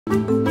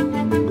Okay,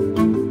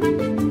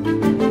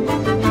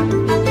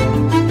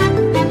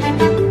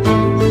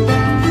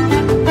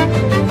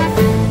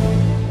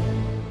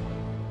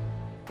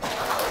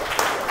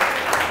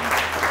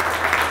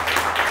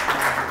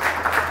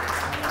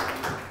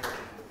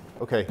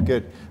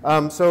 good.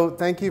 So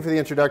thank you for the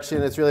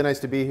introduction. It's really nice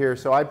to be here.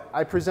 So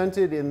I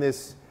presented in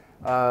this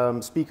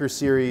speaker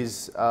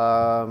series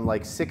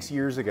like 6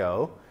 years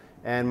ago,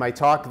 and my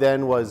talk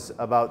then was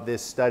about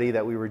this study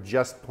that we were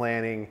just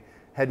planning,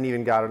 hadn't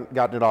even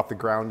gotten it off the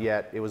ground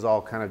yet. It was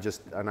all kind of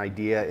just an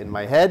idea in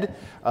my head.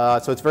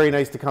 So it's very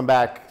nice to come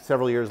back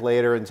several years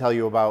later and tell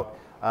you about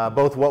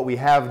both what we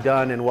have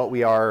done and what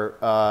we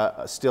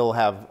are still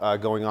have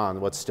going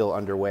on, what's still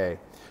underway.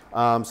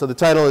 So the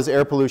title is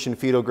Air Pollution,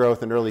 Fetal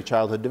Growth, and Early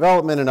Childhood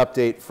Development, an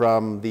update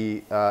from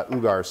the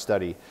UGAAR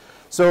study.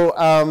 So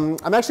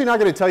I'm actually not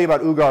going to tell you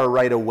about UGAAR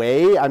right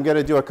away. I'm going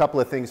to do a couple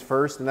of things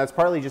first, and that's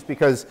partly just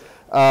because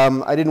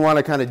I didn't want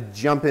to kind of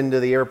jump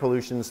into the air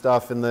pollution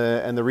stuff and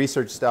the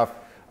research stuff,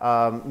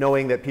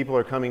 knowing that people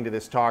are coming to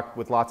this talk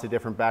with lots of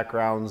different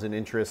backgrounds and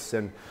interests.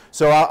 And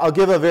so I'll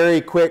give a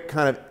very quick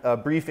kind of a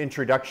brief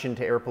introduction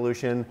to air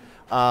pollution.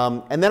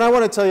 And then I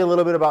want to tell you a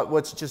little bit about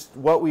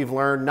what we've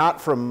learned, not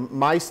from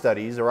my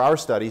studies or our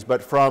studies,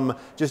 but from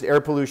just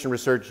air pollution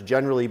research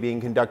generally being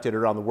conducted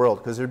around the world,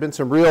 because there have been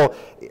some real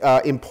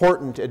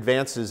important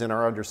advances in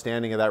our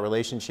understanding of that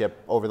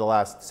relationship over the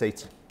last, say,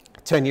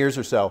 10 years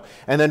or so.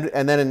 And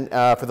then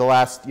for the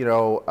last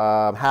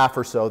half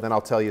or so, then I'll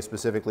tell you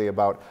specifically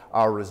about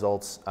our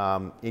results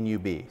in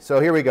UB. So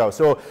here we go.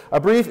 So a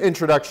brief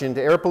introduction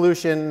to air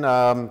pollution.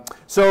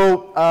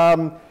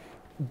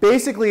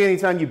 Basically,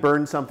 anytime you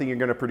burn something, you're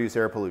going to produce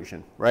air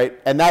pollution, right?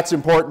 And that's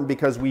important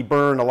because we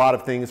burn a lot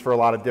of things for a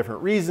lot of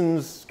different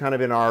reasons, kind of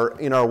in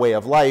our way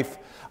of life.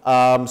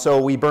 So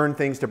we burn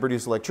things to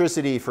produce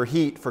electricity, for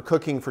heat, for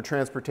cooking, for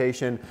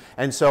transportation,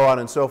 and so on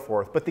and so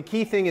forth. But the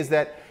key thing is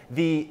that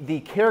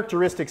the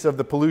characteristics of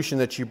the pollution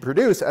that you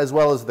produce, as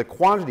well as the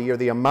quantity or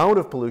the amount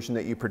of pollution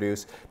that you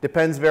produce,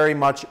 depends very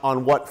much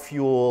on what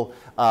fuel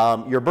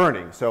you're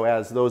burning. So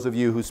as those of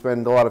you who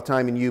spend a lot of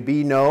time in UB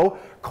know,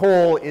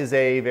 coal is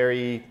a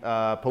very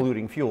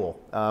polluting fuel.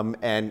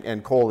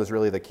 And coal is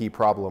really the key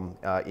problem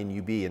in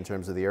UB in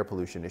terms of the air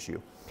pollution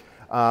issue.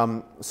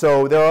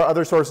 So there are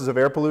other sources of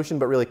air pollution,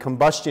 but really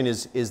combustion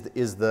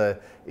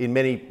in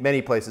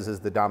many places is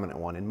the dominant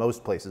one. In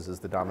most places is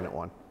the dominant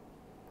one.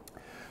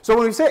 So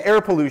when we say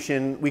air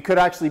pollution, we could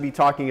actually be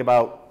talking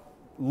about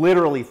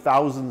literally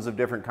thousands of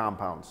different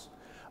compounds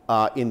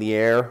in the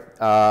air,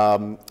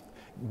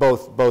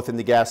 both in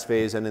the gas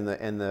phase and in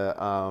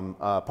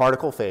the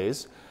particle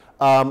phase.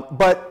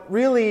 But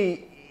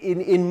really,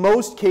 in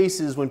most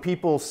cases, when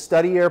people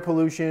study air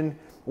pollution,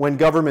 when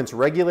governments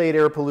regulate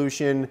air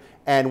pollution,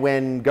 and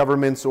when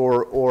governments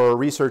or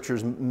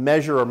researchers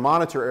measure or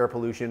monitor air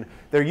pollution,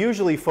 they're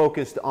usually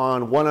focused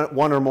on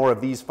one or more of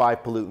these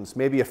 5 pollutants,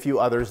 maybe a few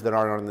others that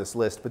aren't on this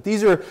list. But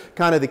these are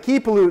kind of the key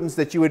pollutants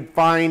that you would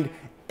find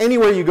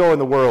anywhere you go in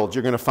the world.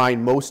 You're going to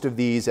find most of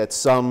these at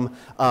some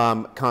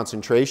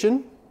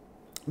concentration.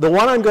 The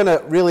one I'm going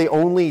to really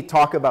only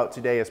talk about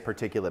today is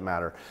particulate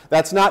matter.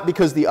 That's not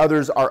because the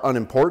others are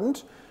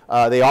unimportant.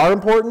 They are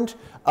important,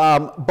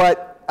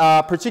 but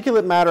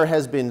particulate matter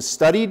has been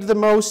studied the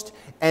most,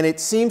 and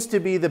it seems to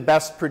be the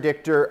best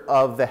predictor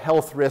of the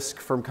health risk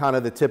from kind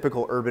of the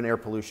typical urban air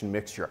pollution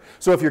mixture.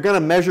 So if you're going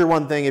to measure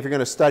one thing, if you're going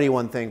to study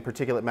one thing,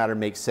 particulate matter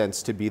makes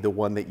sense to be the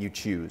one that you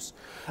choose.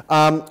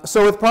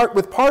 So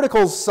with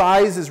particles,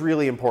 size is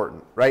really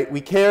important, right?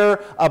 We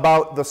care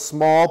about the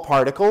small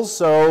particles.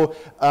 So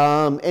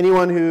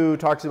anyone who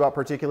talks about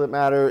particulate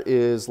matter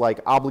is like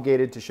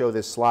obligated to show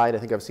this slide. I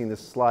think I've seen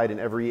this slide in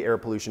every air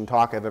pollution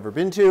talk I've ever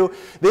been to.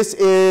 This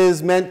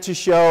is meant to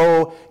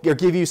show or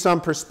give you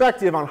some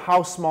perspective on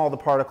how small the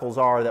particles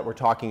are that we're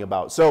talking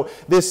about. So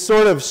this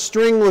sort of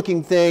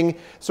string-looking thing,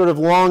 sort of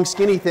long,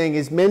 skinny thing,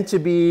 is meant to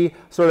be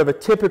sort of a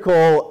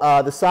typical,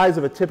 the size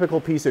of a typical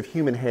piece of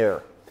human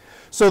hair.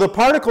 So the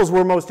particles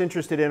we're most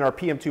interested in are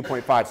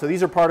PM2.5. So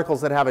these are particles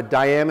that have a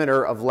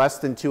diameter of less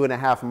than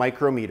 2.5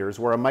 micrometers,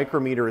 where a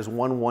micrometer is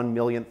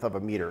 1/1,000,000th of a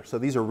meter. So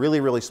these are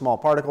really, really small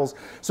particles.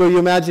 So you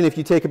imagine if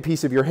you take a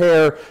piece of your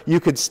hair, you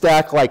could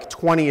stack like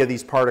 20 of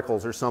these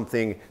particles or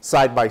something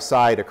side by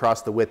side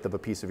across the width of a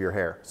piece of your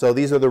hair. So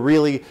these are the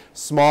really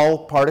small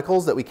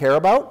particles that we care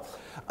about.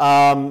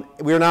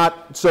 We're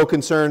not so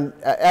concerned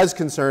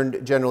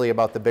generally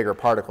about the bigger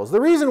particles.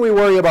 The reason we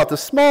worry about the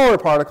smaller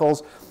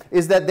particles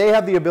is that they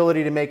have the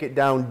ability to make it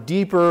down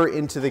deeper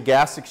into the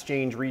gas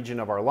exchange region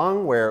of our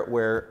lung,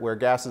 where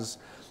gases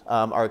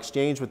are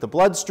exchanged with the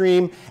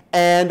bloodstream,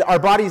 and our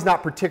body's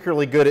not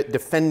particularly good at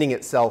defending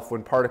itself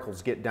when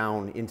particles get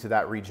down into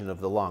that region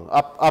of the lung.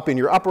 Up in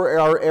your upper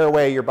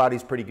airway, your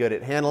body's pretty good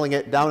at handling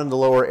it. Down in the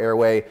lower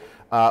airway,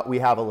 we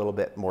have a little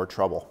bit more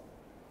trouble.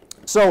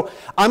 So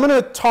I'm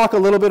going to talk a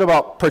little bit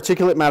about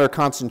particulate matter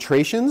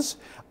concentrations.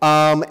 Before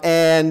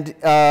I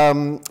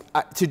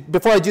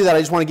do that, I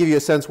just want to give you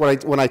a sense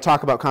when I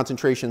talk about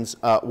concentrations,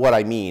 what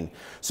I mean.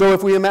 So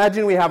if we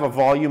imagine we have a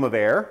volume of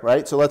air,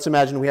 right? So let's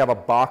imagine we have a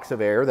box of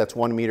air that's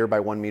 1 meter by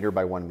 1 meter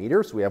by 1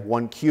 meter. So we have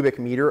 1 cubic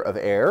meter of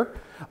air.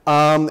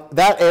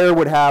 That air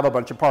would have a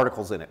bunch of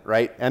particles in it,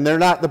 right? And they're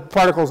not, the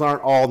particles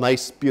aren't all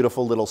nice,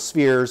 beautiful little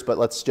spheres, but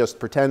let's just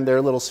pretend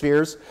they're little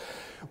spheres.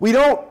 We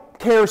don't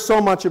care so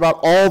much about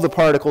all the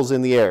particles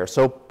in the air.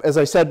 So as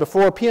I said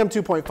before,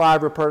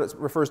 PM2.5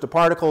 refers to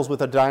particles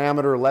with a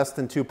diameter less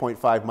than 2.5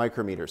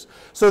 micrometers.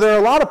 So there are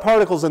a lot of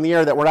particles in the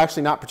air that we're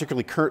actually not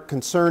particularly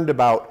concerned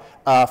about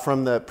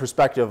from the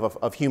perspective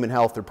of human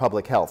health or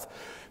public health.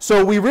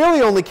 So we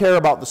really only care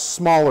about the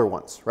smaller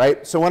ones,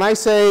 right? So when I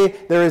say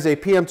there is a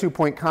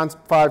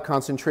PM2.5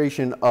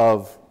 concentration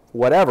of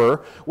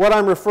whatever, what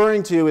I'm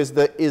referring to is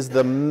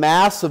the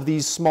mass of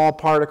these small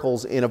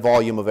particles in a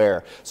volume of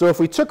air. So if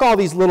we took all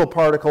these little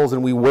particles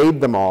and we weighed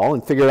them all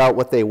and figured out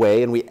what they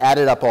weigh and we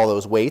added up all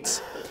those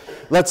weights,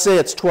 let's say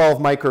it's 12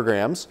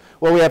 micrograms.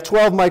 Well, we have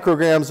 12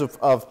 micrograms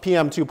of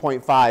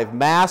PM2.5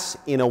 mass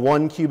in a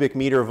 1 cubic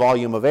meter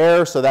volume of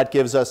air, so that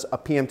gives us a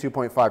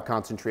PM2.5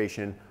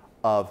 concentration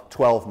of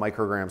 12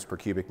 micrograms per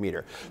cubic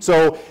meter.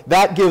 So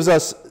that gives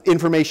us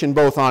information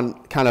both on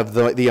kind of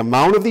the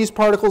amount of these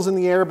particles in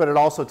the air, but it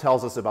also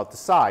tells us about the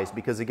size,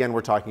 because again,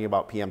 we're talking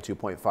about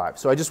PM2.5.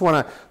 So I just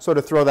want to sort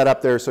of throw that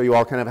up there so you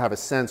all kind of have a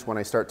sense when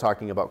I start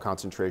talking about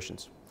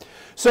concentrations.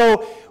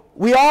 So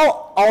we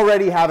all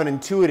already have an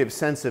intuitive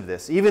sense of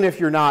this. Even if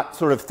you're not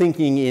sort of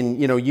thinking in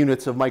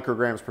units of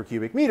micrograms per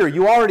cubic meter,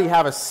 you already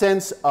have a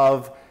sense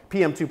of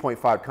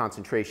PM2.5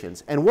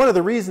 concentrations. And one of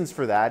the reasons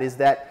for that is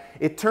that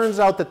it turns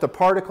out that the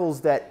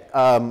particles that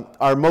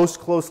are most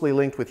closely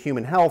linked with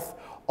human health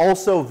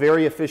also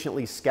very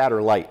efficiently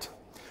scatter light.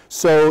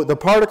 So the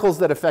particles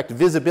that affect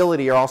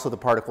visibility are also the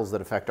particles that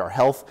affect our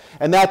health.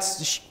 And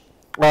that's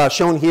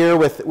shown here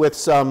with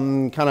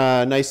some kind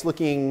of nice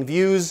looking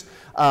views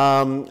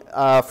from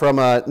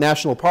a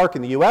national park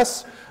in the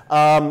US.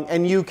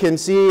 And you can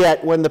see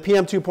when the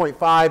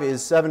PM2.5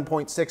 is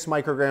 7.6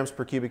 micrograms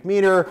per cubic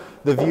meter,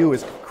 the view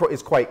is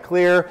quite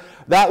clear.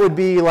 That would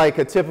be like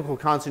a typical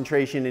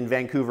concentration in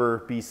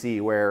Vancouver,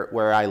 BC,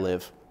 where I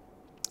live.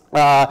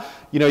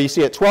 You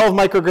see at 12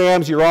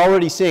 micrograms, you're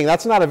already seeing,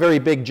 that's not a very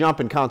big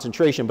jump in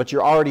concentration, but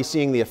you're already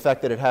seeing the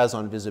effect that it has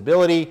on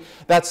visibility.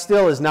 That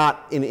still is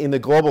not, in the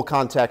global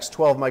context,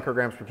 12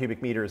 micrograms per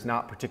cubic meter is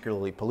not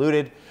particularly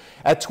polluted.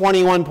 At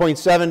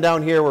 21.7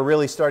 down here, we're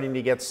really starting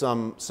to get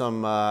some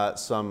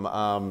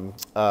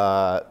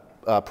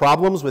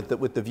problems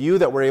with the view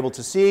that we're able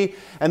to see.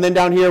 And then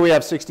down here we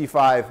have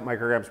 65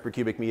 micrograms per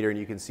cubic meter, and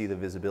you can see the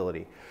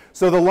visibility.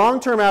 So the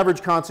long-term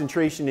average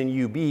concentration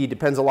in UB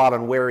depends a lot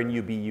on where in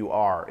UB you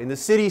are. In the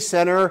city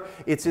center,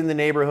 it's in the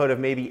neighborhood of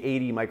maybe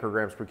 80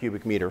 micrograms per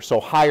cubic meter,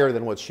 so higher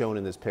than what's shown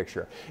in this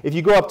picture. If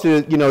you go up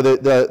to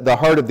the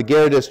heart of the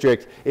UGAAR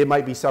district, it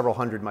might be several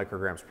hundred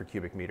micrograms per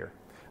cubic meter.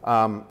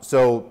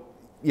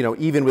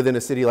 Even within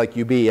a city like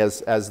UB,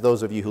 as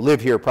those of you who live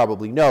here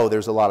probably know,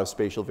 there's a lot of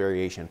spatial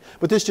variation.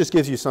 But this just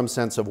gives you some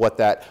sense of what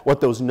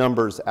those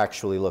numbers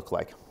actually look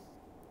like.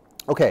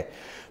 Okay,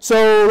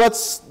 so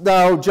let's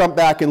now jump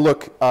back and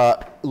look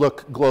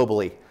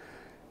globally.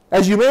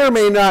 As you may or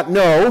may not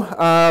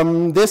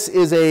know, this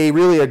is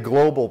really a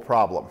global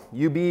problem.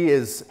 UB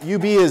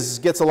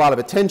gets a lot of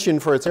attention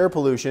for its air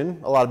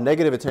pollution, a lot of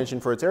negative attention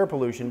for its air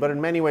pollution, but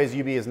in many ways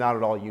UB is not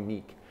at all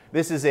unique.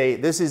 This is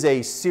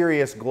a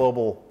serious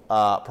global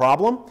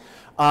problem.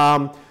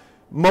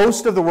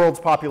 Most of the world's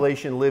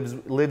population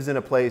lives in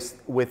a place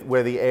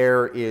where the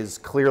air is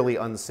clearly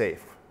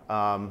unsafe.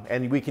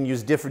 And we can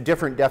use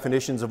different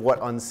definitions of what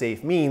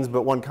unsafe means,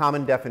 but one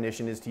common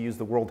definition is to use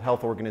the World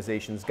Health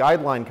Organization's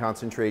guideline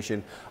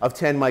concentration of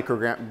 10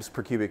 micrograms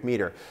per cubic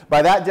meter.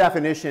 By that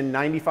definition,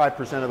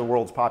 95% of the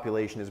world's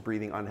population is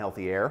breathing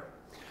unhealthy air.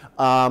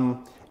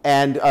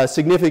 And a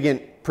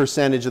significant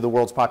percentage of the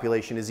world's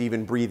population is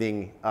even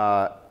breathing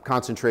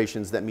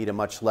concentrations that meet a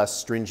much less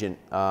stringent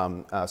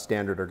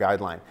standard or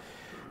guideline.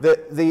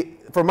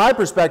 From my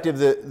perspective,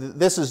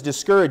 this is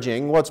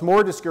discouraging. What's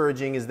more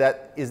discouraging is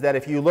that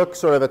if you look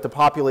sort of at the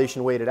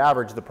population weighted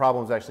average, the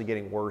problem is actually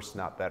getting worse,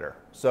 not better.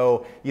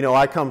 So,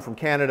 I come from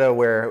Canada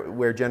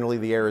where generally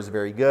the air is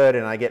very good,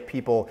 and I get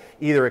people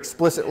either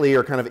explicitly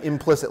or kind of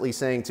implicitly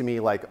saying to me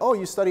like, oh,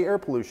 you study air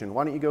pollution,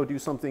 why don't you go do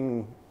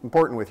something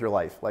important with your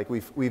life? Like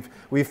we've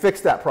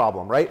fixed that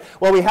problem, right?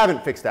 Well, we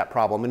haven't fixed that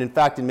problem, and in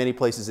fact, in many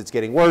places it's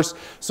getting worse.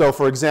 So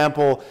for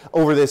example,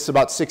 over this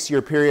about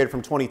 6-year period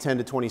from 2010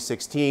 to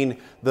 2016,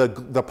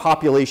 the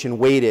population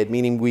weighted,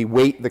 meaning we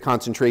weight the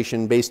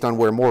concentration based on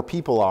where more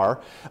people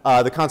are,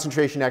 the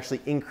concentration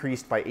actually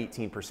increased by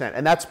 18%.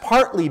 And that's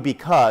partly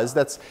because,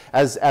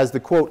 as the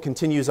quote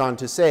continues on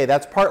to say,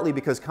 that's partly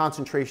because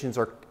concentrations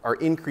are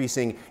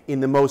increasing in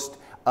the most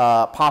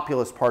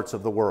populous parts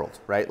of the world,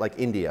 right? Like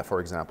India, for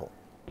example.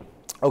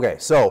 Okay,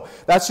 so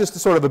that's just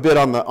sort of a bit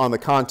on the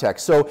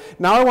context. So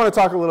now I want to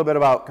talk a little bit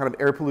about kind of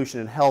air pollution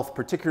and health,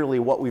 particularly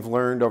what we've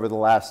learned over the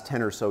last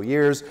 10 or so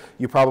years.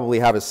 You probably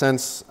have a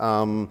sense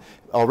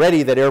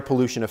already that air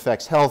pollution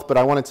affects health, but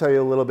I want to tell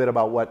you a little bit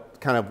about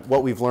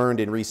what we've learned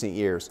in recent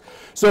years.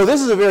 So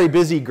this is a very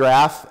busy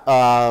graph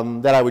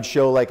that I would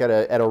show like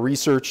at a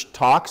research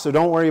talk, so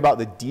don't worry about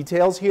the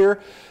details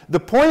here. The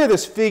point of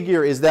this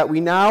figure is that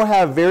we now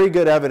have very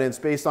good evidence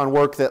based on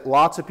work that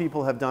lots of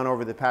people have done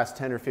over the past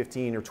 10 or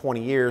 15 or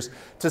 20 years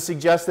to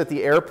suggest that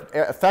the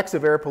effects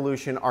of air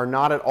pollution are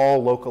not at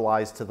all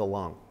localized to the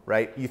lung,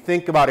 right? You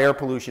think about air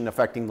pollution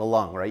affecting the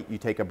lung, right? You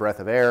take a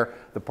breath of air,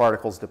 the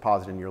particles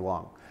deposit in your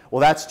lung.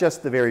 Well, that's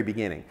just the very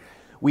beginning.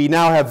 We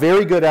now have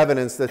very good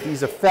evidence that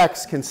these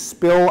effects can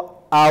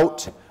spill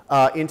out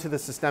into the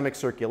systemic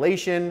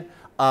circulation.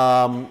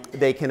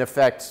 They can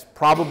affect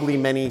probably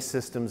many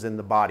systems in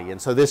the body.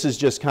 And so this is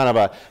just kind of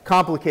a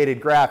complicated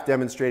graph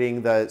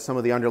demonstrating some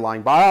of the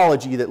underlying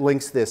biology that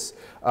links this,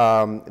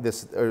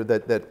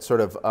 that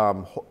sort of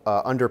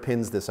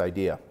underpins this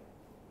idea.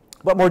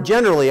 But more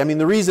generally, I mean,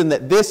 the reason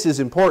that this is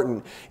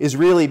important is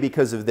really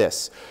because of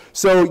this.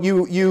 So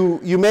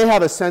you may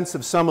have a sense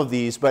of some of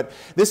these, but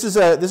this is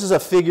a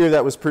figure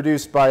that was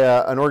produced by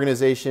an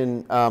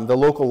organization, the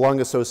local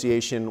lung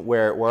association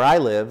where I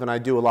live, and I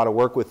do a lot of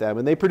work with them.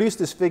 And they produced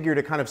this figure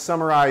to kind of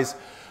summarize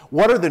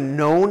what are the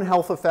known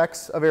health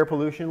effects of air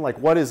pollution, like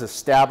what is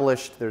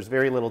established, there's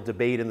very little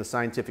debate in the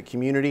scientific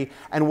community,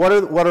 and what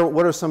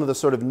are some of the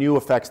sort of new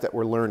effects that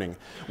we're learning.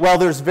 Well,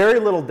 there's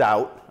very little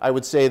doubt. I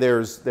would say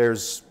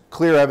there's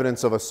clear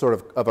evidence of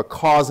a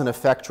cause and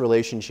effect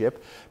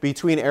relationship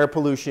between air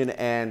pollution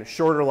and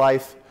shorter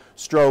life,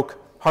 stroke,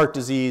 heart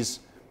disease,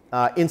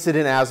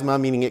 incident asthma,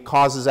 meaning it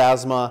causes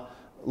asthma,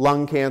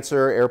 lung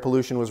cancer. Air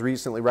pollution was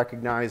recently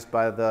recognized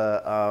by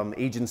the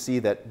agency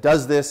that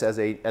does this as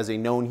a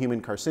known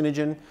human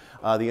carcinogen,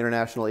 the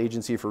International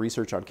Agency for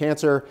Research on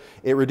Cancer.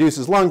 It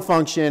reduces lung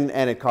function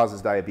and it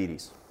causes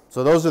diabetes.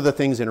 So those are the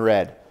things in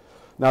red.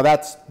 Now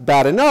that's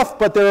bad enough,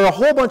 but there are a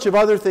whole bunch of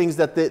other things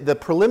that the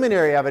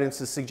preliminary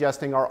evidence is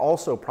suggesting are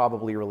also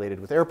probably related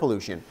with air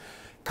pollution.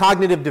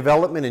 Cognitive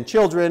development in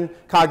children,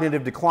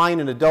 cognitive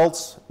decline in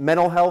adults,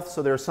 mental health.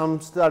 So there are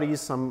some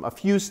studies, a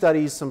few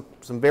studies,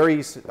 some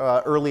very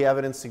early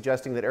evidence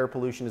suggesting that air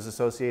pollution is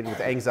associated with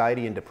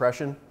anxiety and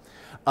depression.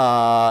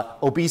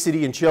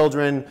 Obesity in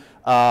children,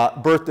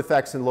 birth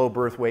defects and low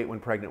birth weight when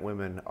pregnant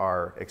women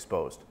are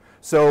exposed.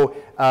 So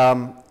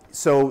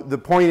the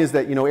point is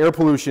that, air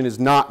pollution is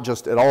not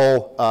just at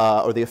all,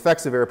 or the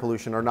effects of air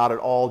pollution are not at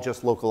all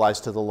just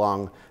localized to the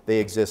lung. They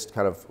exist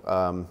kind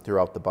of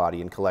throughout the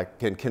body and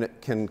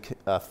can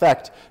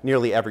affect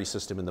nearly every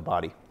system in the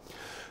body.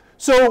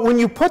 So when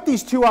you put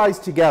these two ideas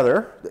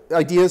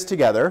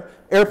together,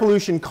 air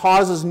pollution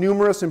causes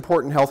numerous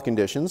important health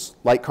conditions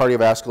like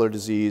cardiovascular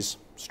disease,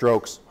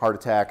 strokes, heart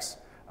attacks,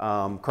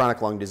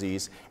 chronic lung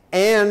disease,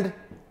 and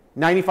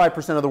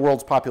 95% of the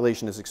world's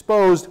population is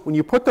exposed. When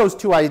you put those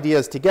two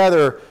ideas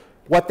together,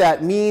 what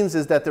that means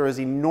is that there is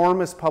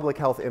enormous public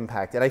health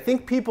impact. And I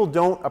think people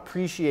don't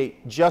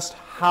appreciate just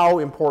how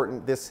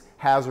important this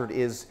hazard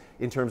is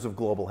in terms of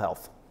global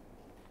health.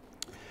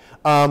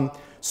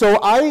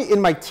 So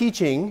in my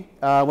teaching,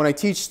 when I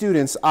teach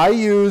students, I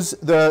use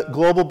the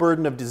global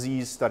burden of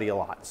disease study a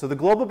lot. So the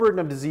global burden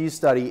of disease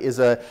study is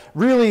a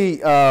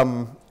really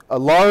a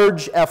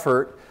large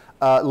effort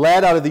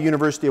led out of the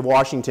University of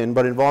Washington,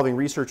 but involving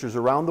researchers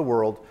around the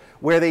world,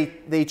 where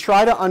they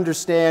try to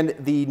understand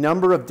the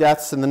number of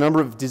deaths and the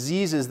number of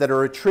diseases that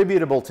are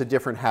attributable to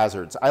different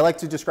hazards. I like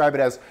to describe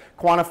it as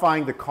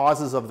quantifying the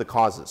causes of the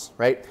causes,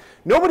 right?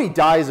 Nobody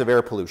dies of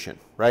air pollution,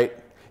 right?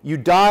 You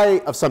die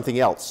of something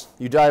else.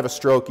 You die of a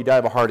stroke, you die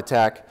of a heart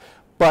attack,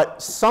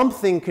 but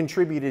something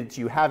contributed to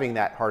you having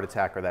that heart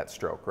attack or that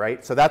stroke,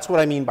 right? So that's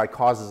what I mean by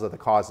causes of the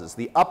causes,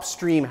 the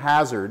upstream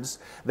hazards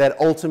that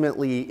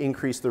ultimately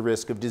increase the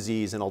risk of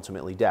disease and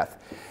ultimately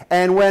death.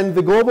 And when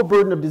the global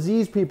burden of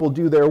disease people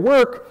do their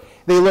work,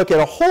 they look at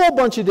a whole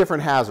bunch of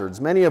different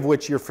hazards, many of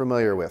which you're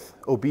familiar with: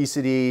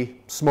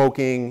 obesity,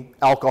 smoking,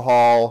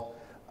 alcohol,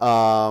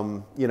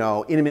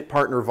 intimate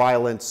partner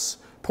violence,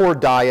 poor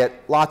diet,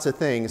 lots of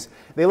things.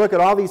 They look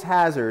at all these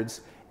hazards.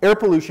 Air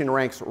pollution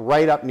ranks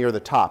right up near the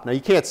top. Now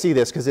you can't see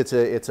this because it's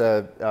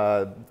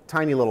a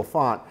tiny little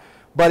font,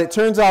 but it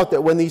turns out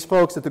that when these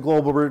folks at the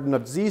Global Burden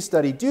of Disease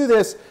Study do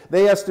this,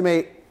 they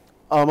estimate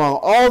among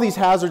all these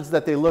hazards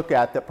that they look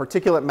at that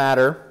particulate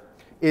matter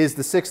is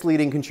the 6th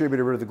leading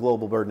contributor to the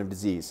global burden of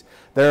disease.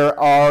 There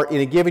are,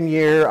 in a given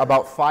year,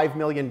 about 5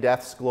 million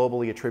deaths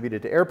globally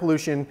attributed to air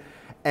pollution,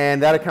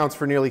 and that accounts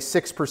for nearly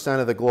 6%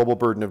 of the global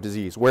burden of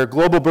disease, where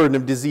global burden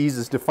of disease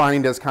is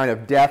defined as kind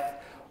of death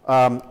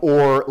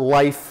or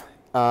life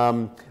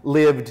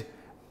lived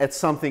at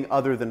something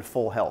other than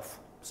full health.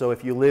 So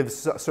if you live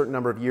a certain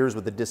number of years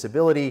with a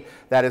disability,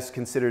 that is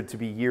considered to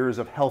be years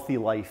of healthy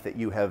life that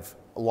you have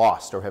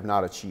lost or have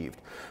not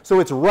achieved.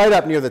 So it's right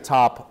up near the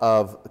top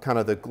of kind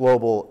of the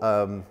global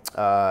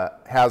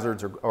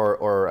hazards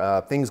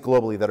or things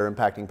globally that are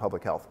impacting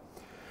public health.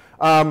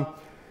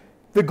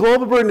 The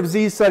Global Burden of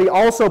Disease Study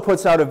also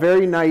puts out a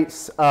very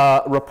nice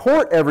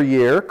report every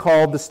year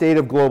called The State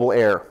of Global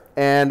Air.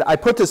 And I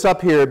put this up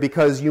here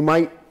because you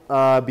might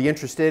be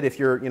interested, if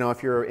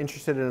you're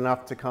interested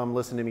enough to come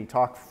listen to me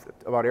talk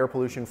about air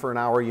pollution for an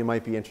hour, you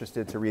might be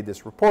interested to read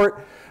this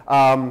report.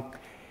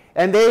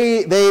 And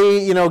they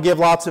give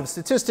lots of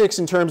statistics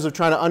in terms of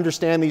trying to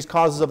understand these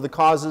causes of the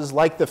causes,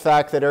 like the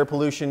fact that air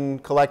pollution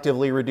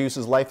collectively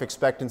reduces life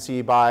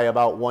expectancy by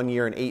about 1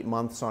 year and 8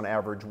 months on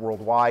average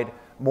worldwide.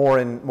 More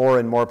and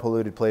more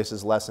polluted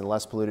places, less and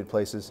less polluted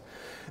places.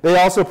 They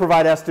also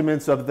provide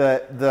estimates of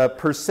the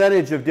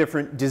percentage of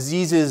different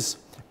diseases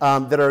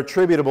that are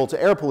attributable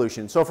to air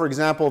pollution. So for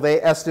example,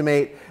 they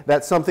estimate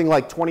that something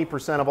like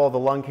 20% of all the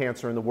lung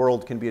cancer in the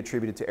world can be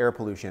attributed to air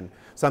pollution.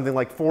 Something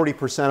like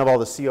 40% of all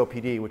the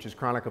COPD, which is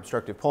chronic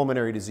obstructive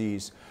pulmonary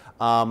disease.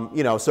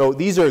 So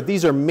these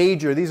are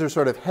major, these are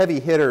sort of heavy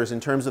hitters in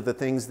terms of the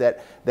things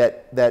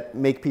that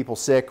make people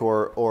sick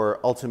or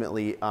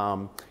ultimately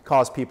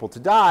cause people to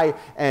die.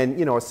 And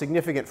a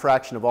significant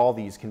fraction of all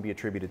these can be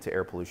attributed to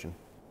air pollution.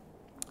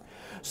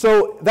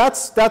 So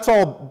that's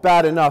all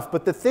bad enough,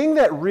 but the thing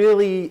that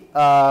really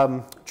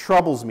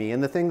troubles me,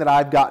 and the thing that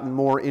I've gotten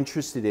more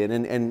interested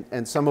in,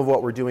 and some of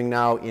what we're doing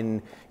now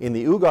in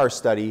the UGAAR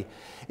study,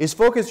 is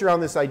focused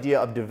around this idea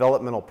of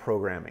developmental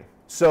programming.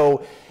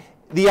 So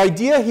the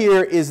idea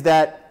here is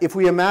that if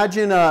we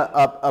imagine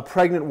a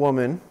pregnant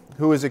woman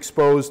who is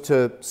exposed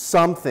to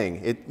something,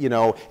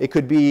 it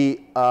could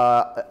be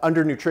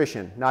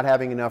undernutrition, not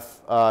having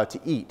enough to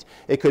eat.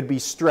 It could be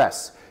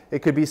stress.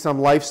 It could be some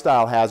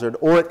lifestyle hazard,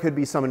 or it could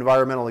be some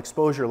environmental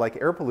exposure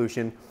like air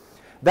pollution.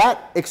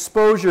 That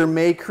exposure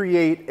may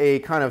create a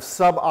kind of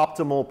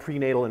suboptimal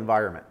prenatal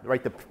environment,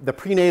 right? The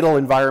prenatal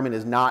environment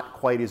is not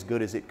quite as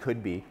good as it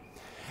could be.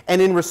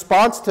 And in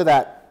response to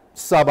that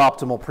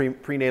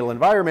suboptimal prenatal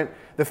environment,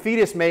 the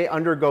fetus may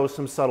undergo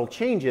some subtle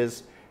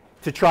changes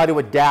to try to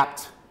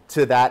adapt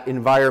to that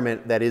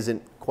environment that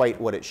isn't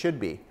quite what it should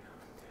be.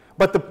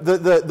 But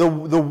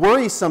the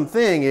worrisome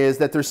thing is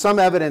that there's some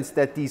evidence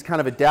that these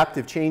kind of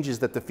adaptive changes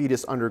that the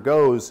fetus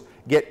undergoes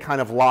get kind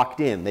of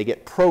locked in. They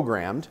get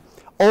programmed,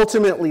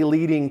 ultimately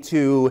leading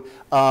to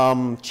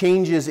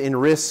changes in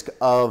risk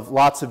of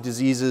lots of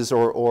diseases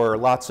or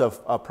lots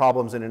of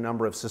problems in a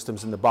number of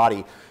systems in the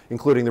body,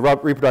 including the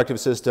reproductive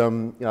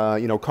system,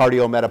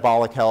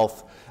 cardiometabolic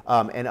health,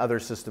 and other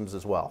systems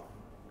as well.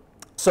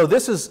 So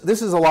this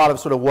is a lot of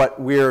sort of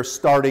what we're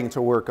starting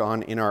to work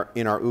on in our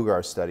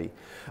UGAAR study.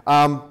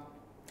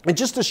 And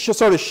just to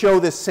sort of show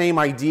this same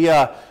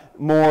idea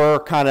more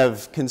kind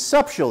of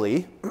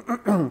conceptually,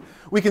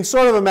 we can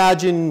sort of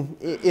imagine,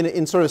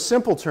 in sort of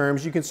simple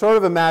terms, you can sort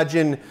of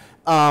imagine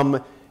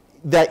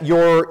that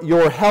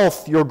your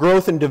health, your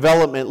growth and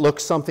development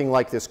looks something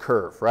like this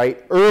curve,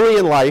 right? Early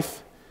in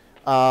life,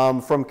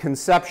 from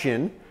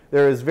conception,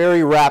 there is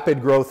very rapid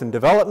growth and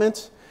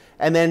development.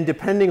 And then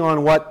depending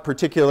on what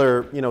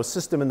particular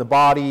system in the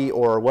body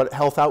or what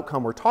health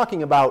outcome we're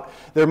talking about,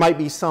 there might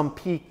be some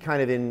peak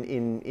kind of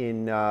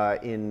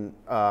in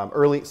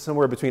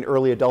somewhere between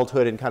early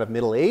adulthood and kind of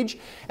middle age.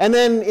 And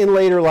then in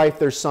later life,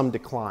 there's some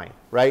decline,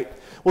 right?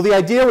 Well, the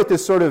idea with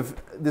this sort of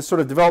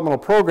developmental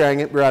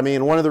programming,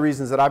 and one of the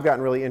reasons that I've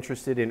gotten really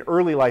interested in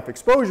early life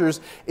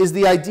exposures is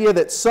the idea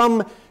that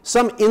some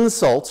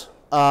insult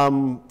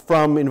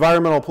from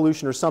environmental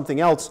pollution or something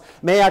else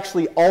may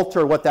actually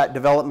alter what that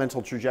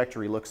developmental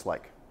trajectory looks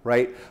like,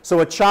 right? So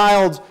a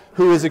child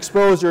who is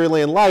exposed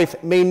early in life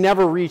may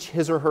never reach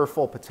his or her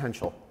full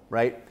potential,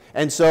 right?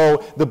 And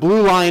so the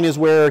blue line is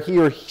where he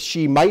or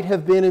she might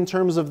have been in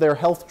terms of their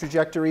health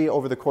trajectory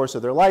over the course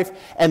of their life,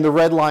 and the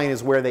red line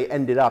is where they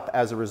ended up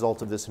as a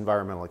result of this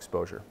environmental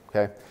exposure,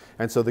 okay?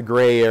 And so the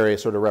gray area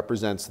sort of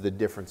represents the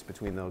difference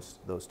between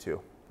those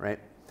two, right?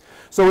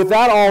 So with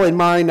that all in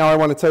mind, now I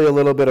want to tell you a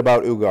little bit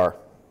about UGAAR.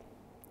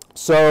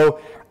 So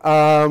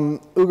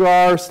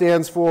UGAAR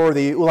stands for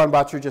the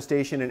Ulaanbaatar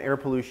Gestation and Air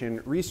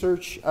Pollution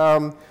Research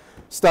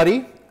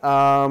Study,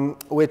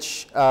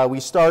 which we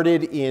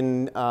started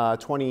in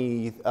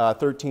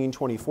 2013,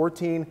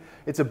 2014.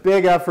 It's a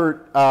big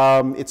effort.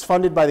 It's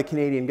funded by the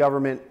Canadian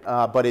government,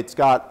 but it's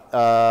got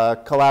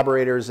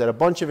collaborators at a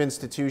bunch of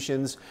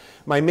institutions.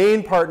 My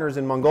main partners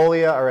in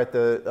Mongolia are at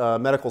the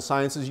Medical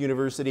Sciences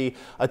University,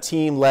 a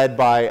team led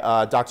by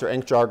Dr.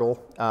 Enkjargel.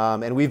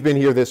 And we've been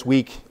here this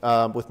week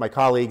with my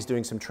colleagues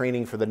doing some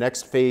training for the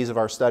next phase of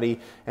our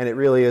study. And it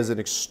really is an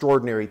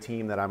extraordinary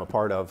team that I'm a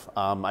part of.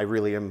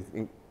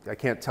 I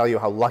can't tell you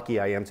how lucky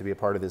I am to be a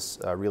part of this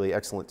really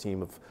excellent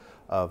team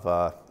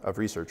of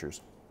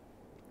researchers.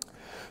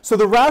 So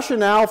the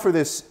rationale for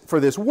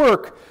this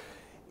work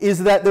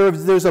is that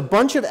there's a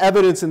bunch of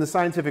evidence in the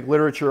scientific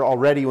literature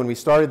already when we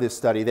started this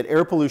study that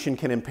air pollution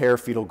can impair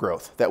fetal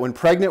growth. That when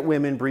pregnant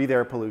women breathe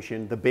air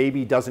pollution, the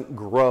baby doesn't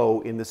grow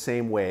in the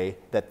same way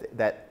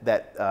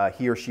that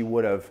he or she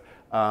would have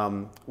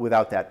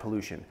without that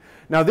pollution.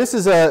 Now this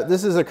is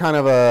a kind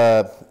of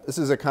a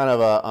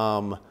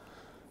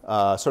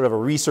sort of a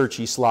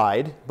researchy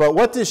slide, but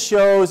what this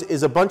shows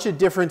is a bunch of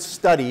different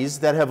studies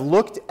that have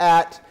looked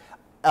at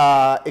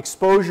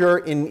exposure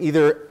in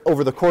either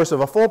over the course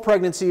of a full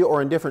pregnancy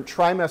or in different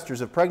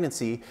trimesters of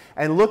pregnancy,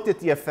 and looked at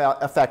the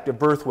effect of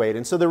birth weight.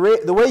 And so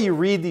the way you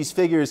read these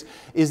figures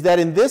is that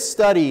in this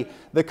study,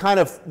 the kind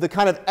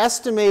of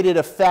estimated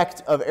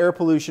effect of air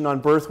pollution on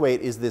birth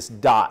weight is this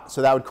dot.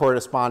 So that would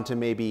correspond to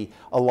maybe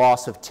a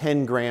loss of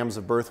 10 grams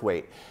of birth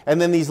weight. And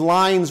then these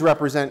lines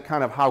represent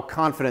kind of how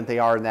confident they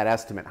are in that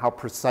estimate, how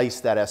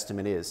precise that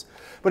estimate is.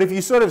 But if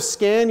you sort of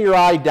scan your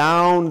eye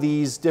down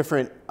these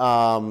different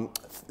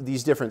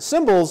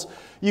symbols,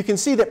 you can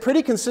see that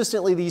pretty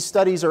consistently these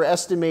studies are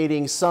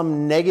estimating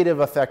some negative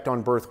effect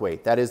on birth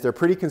weight. That is, they're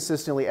pretty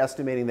consistently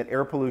estimating that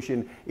air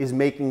pollution is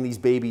making these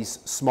babies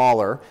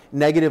smaller,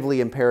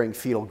 negatively impairing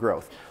fetal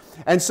growth.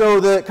 And so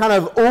the kind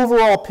of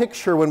overall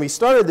picture when we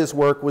started this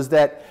work was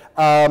that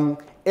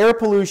air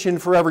pollution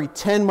for every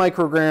 10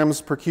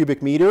 micrograms per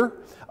cubic meter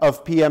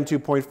of PM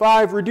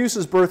 2.5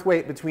 reduces birth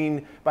weight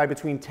by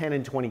between 10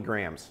 and 20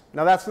 grams.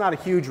 Now that's not a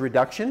huge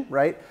reduction,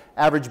 right?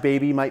 Average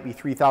baby might be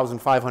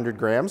 3,500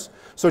 grams.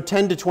 So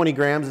 10 to 20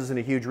 grams isn't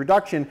a huge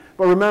reduction,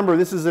 but remember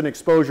this is an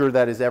exposure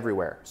that is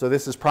everywhere. So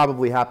this is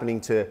probably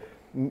happening to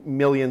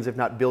millions, if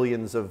not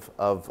billions of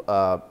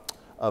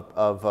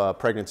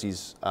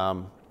pregnancies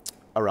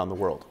around the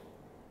world.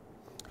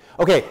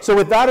 Okay, so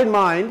with that in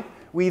mind,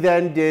 we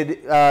then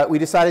we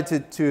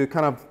decided to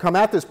kind of come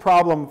at this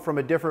problem from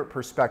a different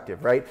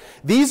perspective, right?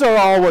 These are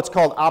all what's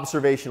called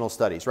observational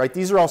studies, right?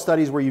 These are all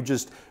studies where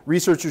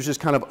researchers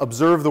just kind of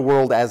observe the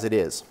world as it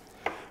is.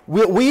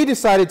 What we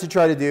decided to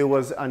try to do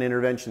was an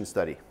intervention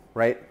study,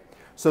 right?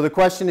 So the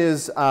question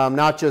is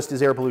not just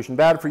is air pollution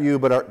bad for you,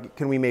 but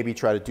can we maybe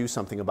try to do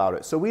something about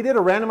it? So we did a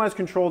randomized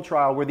controlled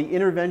trial where the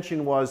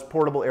intervention was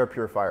portable air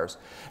purifiers.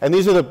 And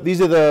these are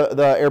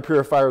the air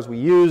purifiers we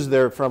use.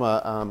 They're from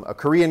a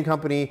Korean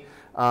company.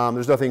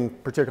 There's nothing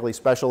particularly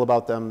special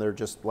about them. They're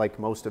just like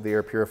most of the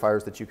air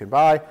purifiers that you can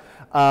buy.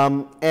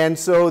 And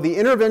so the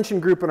intervention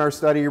group in our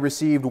study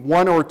received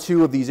 1 or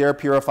 2 of these air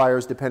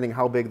purifiers depending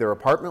how big their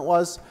apartment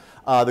was.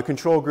 The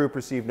control group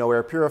received no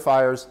air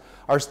purifiers.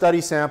 Our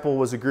study sample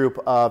was a group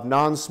of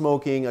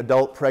non-smoking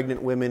adult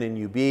pregnant women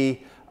in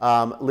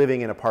UB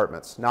living in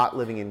apartments, not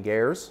living in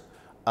GAARs.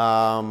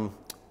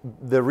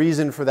 The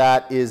reason for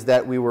that is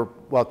that we were,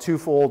 well,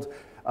 twofold.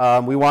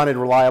 We wanted a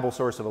reliable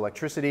source of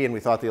electricity, and we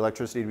thought the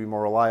electricity would be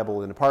more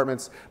reliable in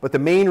apartments. But the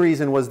main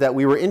reason was that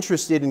we were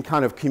interested in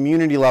kind of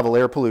community-level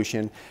air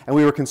pollution, and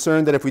we were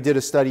concerned that if we did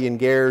a study in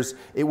GAARs,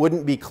 it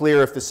wouldn't be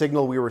clear if the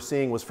signal we were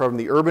seeing was from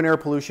the urban air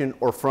pollution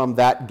or from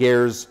that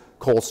GAARs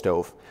coal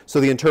stove. So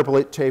the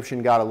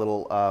interpretation got a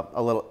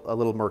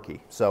little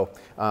murky. So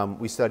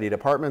we studied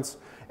apartments,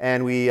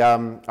 and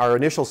our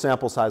initial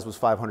sample size was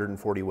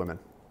 540 women.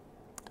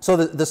 So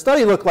the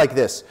study looked like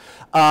this.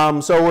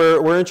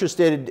 So we're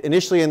interested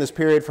initially in this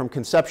period from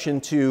conception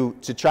to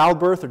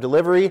childbirth or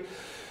delivery.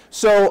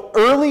 So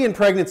early in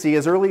pregnancy,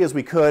 as early as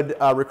we could,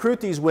 recruit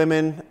these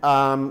women.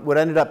 What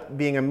ended up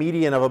being a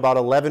median of about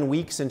 11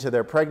 weeks into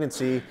their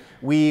pregnancy.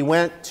 We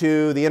went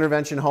to the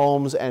intervention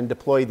homes and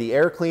deployed the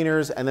air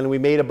cleaners, and then we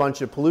made a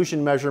bunch of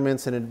pollution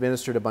measurements and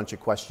administered a bunch of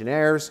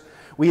questionnaires.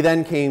 We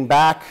then came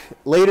back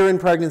later in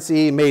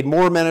pregnancy, made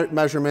more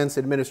measurements,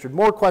 administered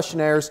more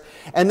questionnaires,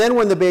 and then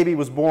when the baby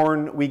was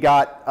born, we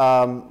got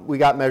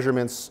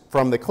measurements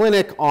from the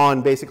clinic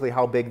on basically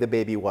how big the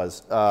baby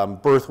was,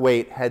 birth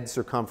weight, head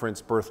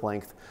circumference, birth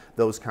length,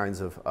 those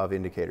kinds of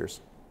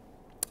indicators.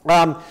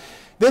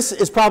 This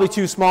is probably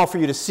too small for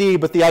you to see,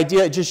 but the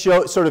idea, it just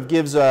sort of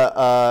gives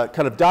a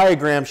kind of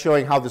diagram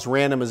showing how this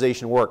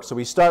randomization works. So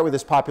we start with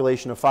this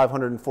population of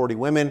 540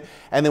 women,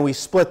 and then we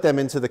split them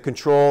into the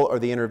control or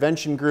the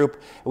intervention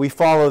group. We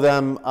follow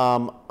them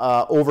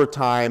over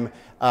time,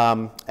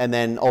 and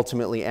then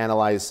ultimately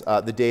analyze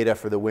the data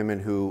for the women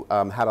who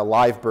had a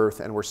live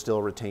birth and were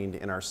still retained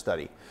in our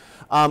study.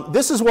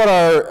 This is what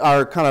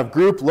our kind of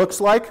group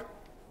looks like.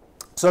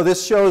 So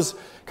this shows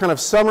kind of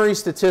summary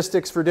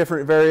statistics for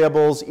different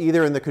variables,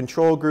 either in the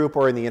control group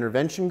or in the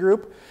intervention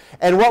group.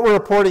 And what we're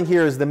reporting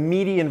here is the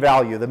median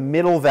value, the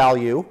middle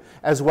value,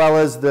 as well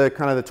as the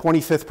kind of the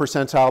 25th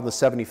percentile and the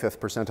 75th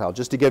percentile,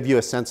 just to give you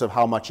a sense of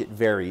how much it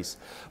varies.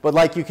 But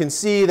like you can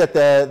see that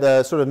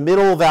the sort of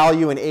middle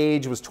value in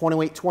age was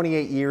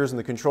 28 years in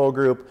the control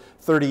group,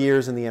 30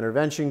 years in the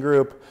intervention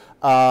group.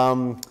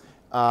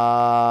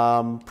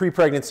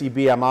 Pre-pregnancy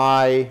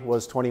BMI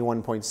was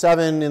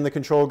 21.7 in the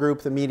control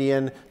group, the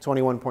median,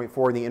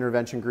 21.4 in the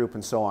intervention group,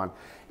 and so on.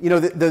 You know,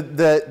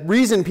 the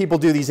reason people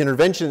do these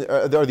intervention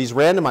or these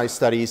randomized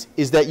studies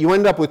is that you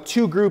end up with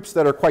 2 groups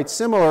that are quite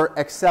similar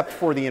except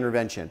for the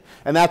intervention.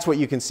 And that's what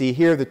you can see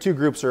here. The 2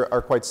 groups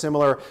are quite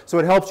similar. So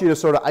it helps you to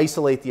sort of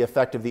isolate the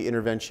effect of the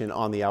intervention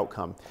on the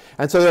outcome.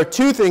 And so there are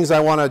 2 things I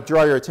want to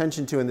draw your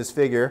attention to in this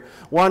figure.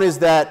 One is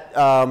that,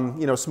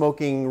 you know,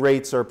 smoking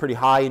rates are pretty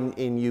high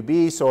in UB.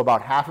 obesity, so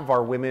about half of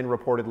our women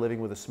reported living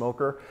with a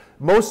smoker.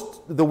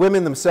 The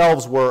women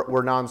themselves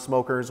were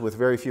non-smokers with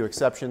very few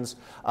exceptions,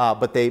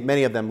 but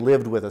many of them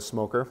lived with a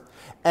smoker.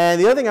 And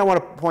the other thing I want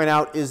to point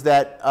out is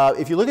that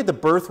if you look at the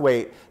birth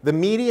weight, the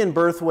median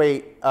birth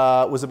weight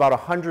was about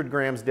 100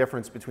 grams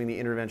difference between the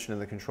intervention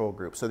and the control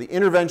group. So the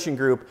intervention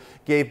group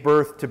gave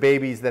birth to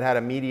babies that had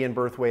a median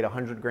birth weight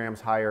 100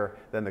 grams higher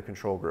than the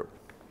control group.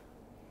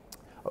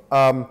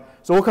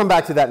 So we'll come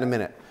back to that in a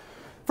minute.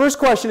 First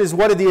question is,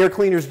 what did the air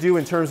cleaners do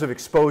in terms of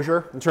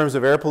exposure, in terms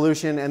of air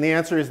pollution? And the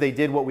answer is they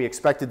did what we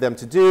expected them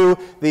to do.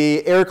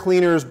 The air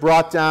cleaners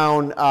brought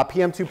down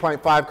PM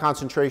 2.5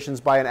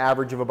 concentrations by an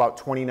average of about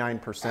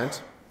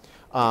 29%.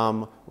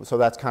 So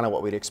that's kind of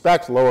what we'd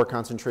expect, lower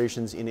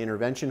concentrations in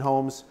intervention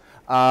homes.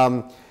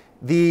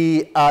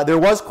 There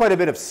was quite a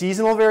bit of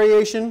seasonal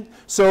variation.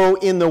 So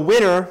in the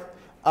winter,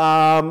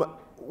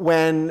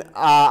 when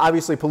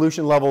obviously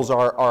pollution levels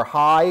are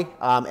high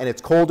and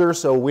it's colder,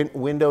 so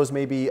windows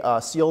may be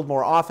sealed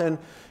more often,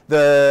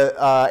 the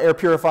air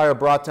purifier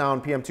brought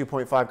down PM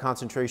 2.5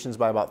 concentrations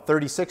by about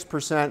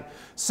 36%.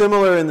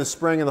 Similar in the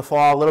spring and the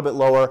fall, a little bit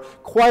lower,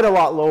 quite a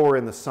lot lower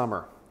in the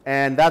summer.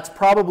 And that's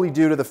probably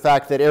due to the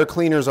fact that air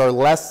cleaners are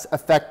less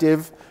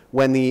effective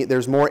when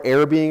there's more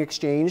air being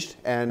exchanged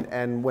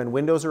and when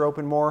windows are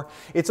open more.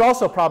 It's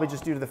also probably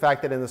just due to the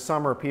fact that in the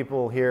summer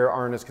people here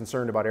aren't as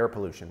concerned about air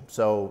pollution.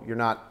 So you're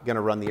not going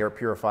to run the air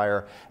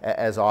purifier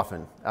as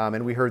often.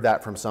 And we heard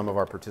that from some of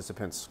our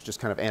participants, just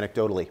kind of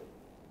anecdotally.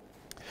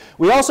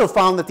 We also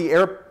found that the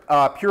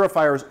air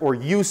purifiers, or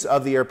use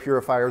of the air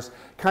purifiers,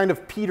 kind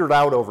of petered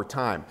out over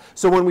time.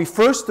 So when we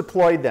first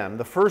deployed them,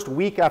 the first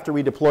week after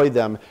we deployed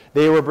them,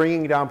 they were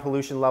bringing down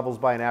pollution levels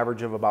by an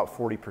average of about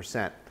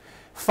 40%.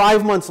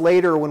 5 months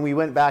later, when we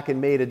went back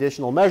and made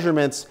additional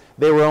measurements,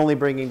 they were only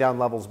bringing down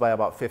levels by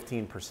about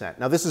 15%.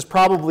 Now, this is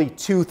probably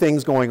two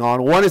things going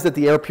on. One is that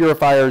the air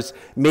purifiers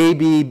may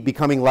be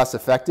becoming less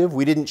effective.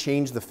 We didn't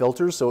change the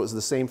filters, so it was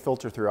the same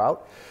filter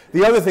throughout.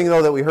 The other thing,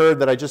 though, that we heard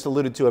that I just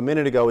alluded to a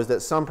minute ago is that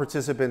some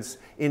participants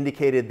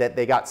indicated that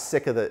they got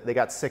sick of it. They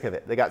got sick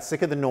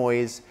of the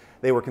noise.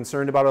 They were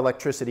concerned about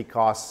electricity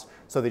costs,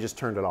 so they just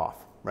turned it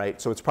off, right?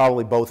 So it's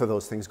probably both of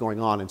those things going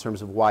on in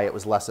terms of why it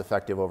was less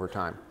effective over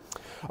time.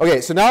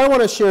 Okay, so now I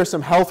want to share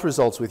some health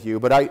results with you,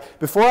 but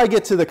before I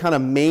get to the kind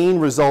of main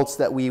results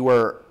that we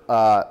were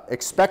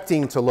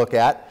expecting to look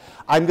at,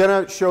 I'm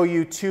going to show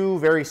you two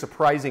very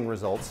surprising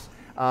results,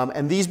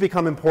 and these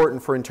become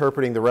important for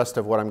interpreting the rest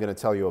of what I'm going to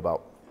tell you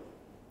about.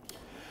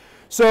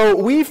 So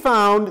we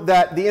found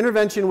that the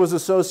intervention was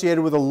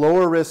associated with a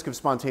lower risk of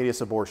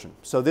spontaneous abortion.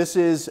 So this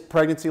is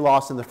pregnancy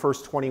loss in the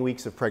first 20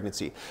 weeks of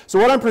pregnancy. So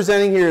what I'm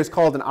presenting here is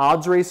called an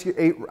odds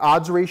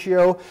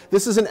ratio.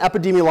 This is an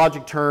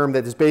epidemiologic term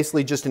that is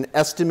basically just an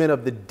estimate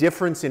of the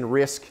difference in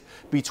risk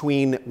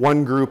between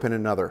one group and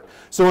another.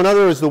 So in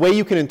other words, the way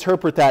you can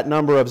interpret that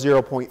number of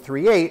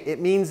 0.38,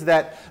 it means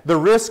that the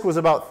risk was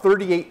about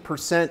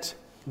 38%.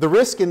 The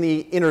risk in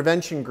the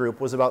intervention group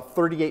was about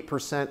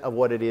 38% of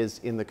what it is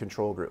in the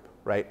control group,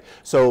 right?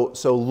 So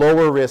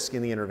lower risk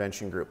in the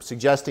intervention group,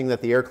 suggesting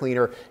that the air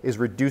cleaner is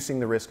reducing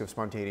the risk of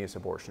spontaneous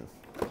abortion.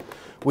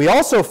 We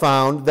also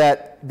found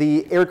that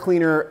the air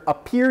cleaner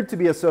appeared to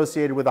be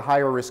associated with a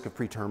higher risk of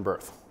preterm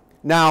birth.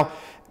 Now,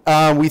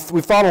 we've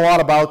thought a lot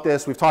about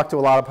this. We've talked to a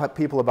lot of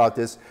people about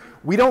this.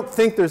 We don't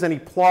think there's any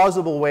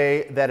plausible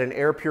way that an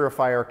air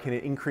purifier can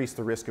increase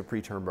the risk of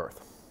preterm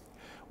birth.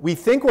 We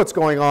think what's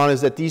going on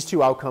is that these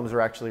two outcomes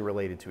are actually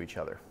related to each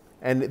other.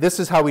 And this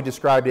is how we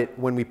described it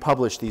when we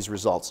published these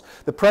results.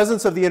 The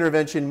presence of the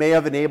intervention may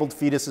have enabled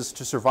fetuses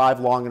to survive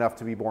long enough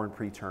to be born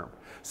preterm.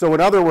 So in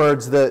other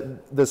words,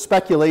 the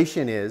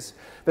speculation is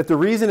that the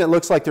reason it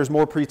looks like there's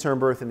more preterm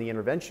birth in the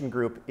intervention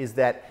group is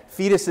that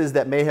fetuses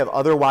that may have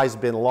otherwise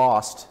been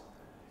lost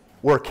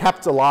were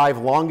kept alive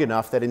long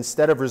enough that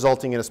instead of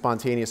resulting in a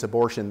spontaneous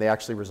abortion, they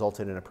actually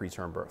resulted in a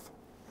preterm birth.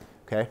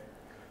 Okay?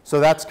 So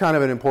that's kind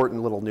of an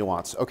important little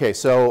nuance. Okay,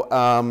 so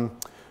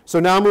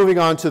now moving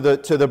on to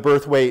the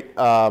birth weight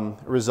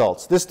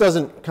results. This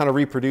doesn't kind of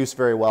reproduce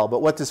very well,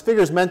 but what this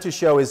figure is meant to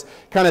show is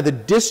kind of the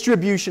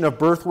distribution of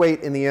birth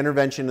weight in the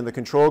intervention and the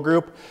control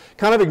group.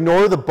 Kind of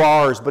ignore the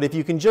bars, but if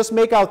you can just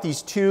make out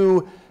these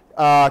two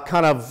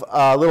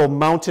little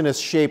mountainous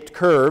shaped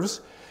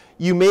curves,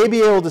 you may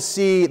be able to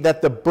see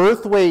that the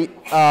birth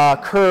weight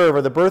curve,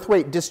 or the birth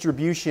weight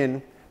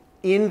distribution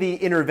in the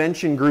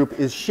intervention group,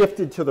 is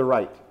shifted to the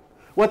right.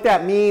 What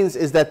that means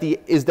is that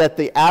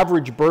the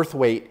average birth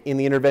weight in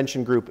the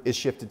intervention group is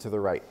shifted to the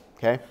right.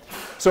 Okay?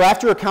 So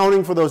after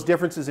accounting for those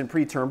differences in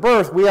preterm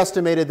birth, we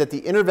estimated that the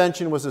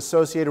intervention was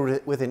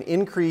associated with an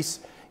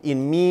increase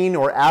in mean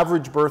or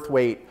average birth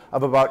weight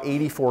of about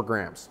 84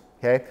 grams.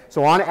 Okay?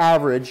 So on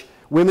average,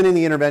 women in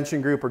the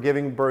intervention group are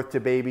giving birth to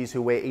babies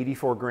who weigh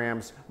 84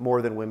 grams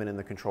more than women in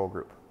the control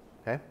group.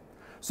 Okay?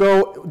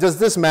 So does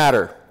this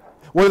matter?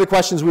 One of the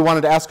questions we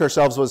wanted to ask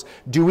ourselves was,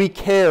 do we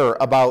care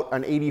about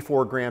an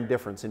 84-gram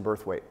difference in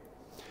birth weight?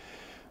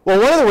 Well,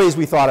 one of the ways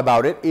we thought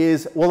about it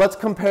is, well, let's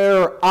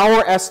compare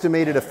our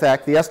estimated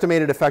effect, the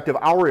estimated effect of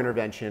our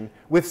intervention,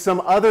 with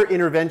some other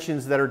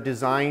interventions that are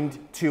designed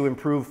to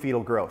improve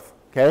fetal growth.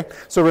 Okay?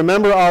 So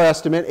remember our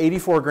estimate,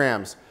 84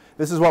 grams.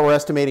 This is what we're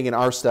estimating in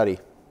our study.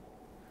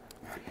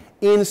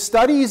 In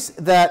studies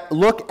that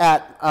look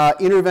at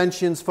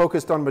interventions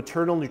focused on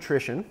maternal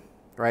nutrition,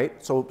 right?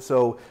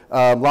 So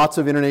lots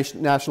of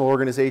international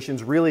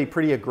organizations really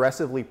pretty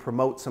aggressively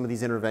promote some of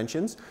these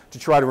interventions to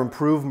try to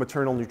improve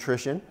maternal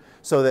nutrition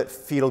so that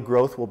fetal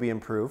growth will be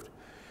improved.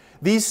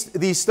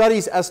 These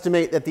studies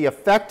estimate that the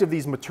effect of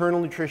these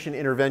maternal nutrition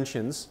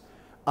interventions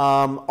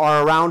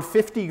are around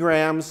 50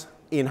 grams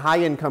in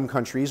high-income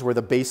countries where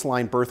the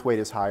baseline birth weight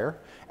is higher,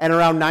 and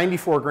around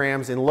 94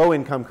 grams in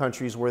low-income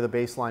countries where the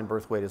baseline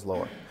birth weight is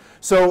lower.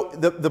 So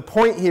the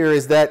point here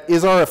is that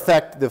is our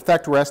effect, the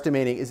effect we're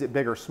estimating, is it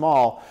big or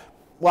small?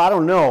 Well, I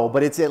don't know,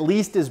 but it's at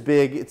least as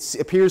big, it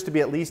appears to be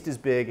at least as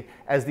big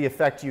as the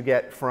effect you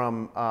get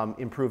from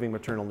improving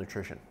maternal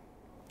nutrition.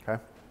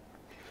 Okay?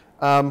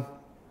 All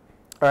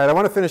right, I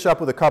want to finish up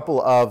with a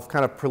couple of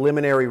kind of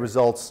preliminary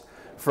results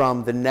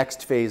from the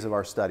next phase of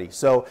our study.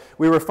 So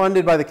we were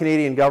funded by the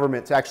Canadian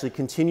government to actually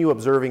continue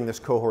observing this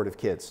cohort of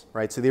kids,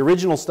 right? So the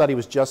original study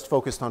was just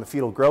focused on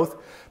fetal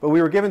growth, but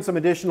we were given some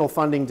additional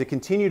funding to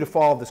continue to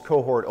follow this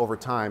cohort over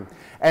time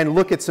and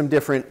look at some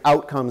different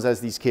outcomes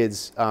as these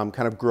kids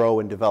kind of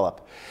grow and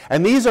develop.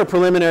 And these are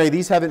preliminary.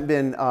 These haven't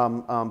been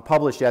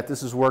published yet.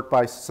 This is work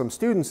by some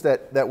students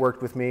that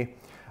worked with me.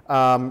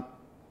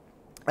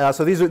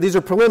 So these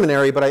are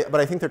preliminary, but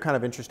I think they're kind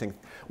of interesting.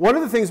 One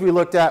of the things we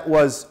looked at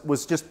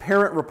was just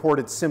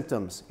parent-reported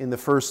symptoms in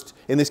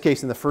this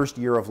case, in the first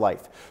year of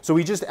life. So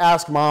we just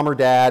asked mom or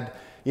dad,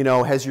 you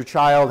know, has your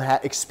child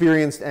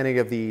experienced any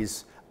of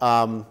these,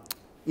 you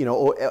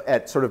know,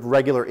 at sort of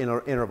regular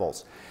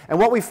intervals? And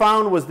what we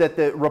found was that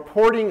the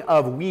reporting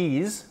of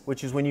wheeze,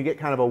 which is when you get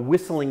kind of a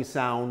whistling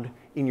sound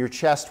in your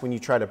chest when you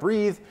try to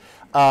breathe,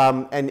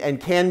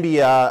 and can be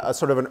a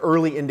sort of an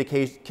early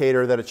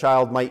indicator that a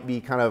child might be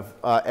kind of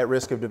at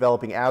risk of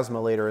developing asthma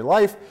later in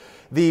life.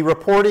 The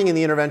reporting in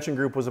the intervention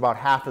group was about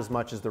half as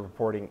much as the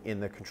reporting in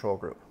the control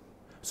group.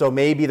 So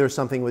maybe there's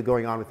something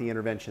going on with the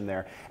intervention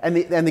there. And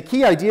the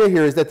key idea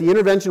here is that the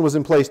intervention was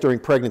in place during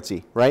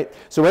pregnancy, right?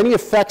 So any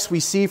effects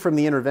we see from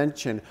the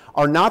intervention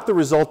are not the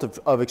result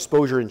of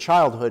exposure in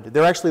childhood.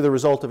 They're actually the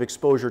result of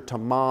exposure to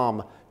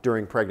mom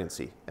during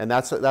pregnancy. And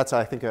that's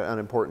I think, an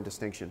important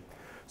distinction.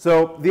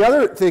 So the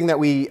other thing that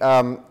we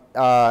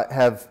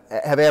have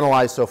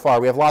analyzed so far,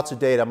 we have lots of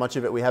data, much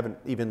of it we haven't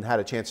even had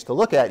a chance to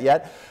look at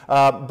yet,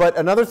 but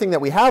another thing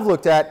that we have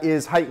looked at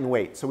is height and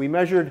weight. So we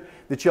measured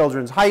the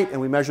children's height and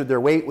we measured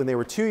their weight when they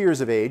were 2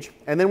 years of age,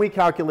 and then we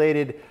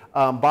calculated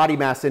body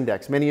mass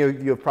index. Many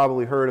of you have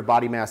probably heard of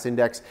body mass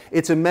index.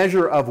 It's a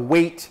measure of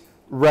weight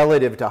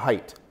relative to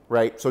height,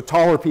 right? So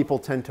taller people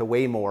tend to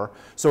weigh more,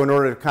 so in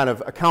order to kind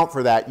of account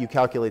for that, you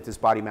calculate this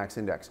body mass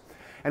index.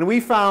 And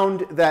we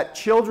found that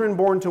children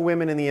born to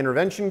women in the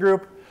intervention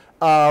group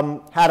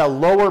had a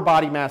lower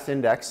body mass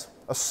index,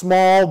 a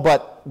small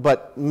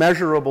but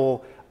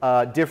measurable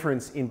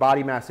difference in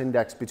body mass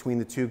index between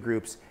the two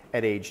groups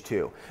at age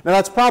 2. Now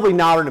that's probably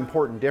not an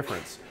important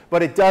difference,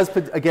 but it does,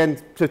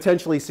 again,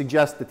 potentially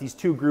suggest that these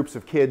two groups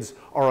of kids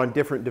are on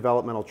different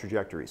developmental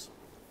trajectories.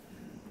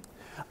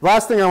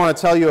 Last thing I want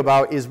to tell you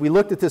about is we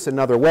looked at this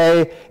another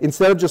way.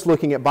 Instead of just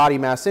looking at body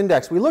mass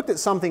index, we looked at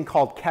something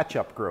called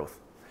catch-up growth.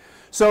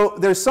 So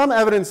there's some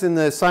evidence in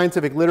the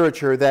scientific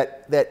literature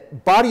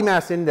that body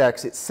mass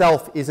index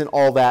itself isn't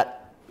all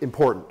that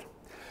important,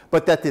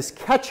 but that this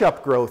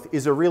catch-up growth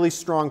is a really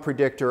strong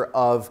predictor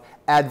of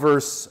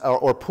adverse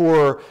or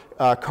poor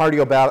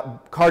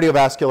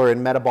cardiovascular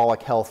and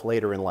metabolic health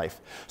later in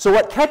life. So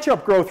what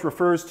catch-up growth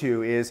refers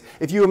to is,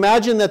 if you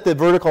imagine that the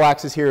vertical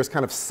axis here is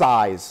kind of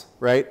size,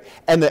 right,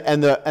 and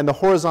the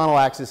horizontal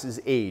axis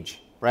is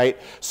age, right?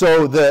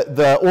 So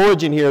the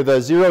origin here, the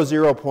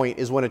 0, point,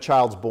 is when a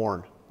child's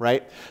born.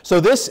 Right?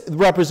 So this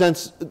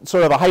represents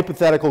sort of a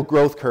hypothetical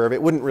growth curve.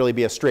 It wouldn't really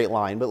be a straight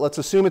line, but let's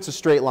assume it's a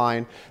straight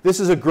line.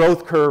 This is a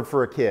growth curve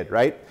for a kid,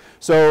 right?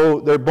 So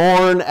they're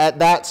born at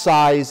that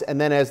size,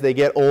 and then as they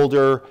get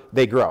older,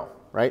 they grow,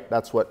 right?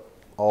 That's what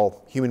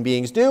all human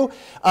beings do.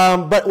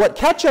 But what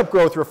catch-up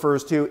growth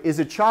refers to is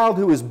a child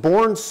who is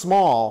born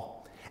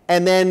small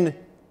and then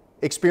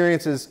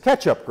experiences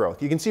catch-up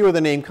growth. You can see where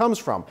the name comes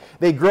from.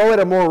 They grow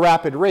at a more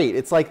rapid rate.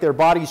 It's like their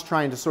body's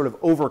trying to sort of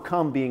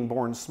overcome being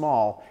born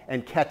small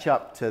and catch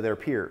up to their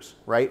peers,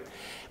 right?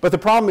 But the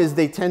problem is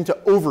they tend to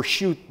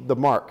overshoot the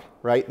mark,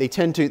 right? They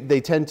tend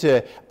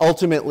to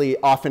ultimately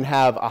often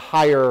have a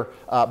higher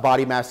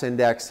body mass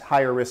index,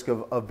 higher risk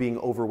of being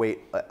overweight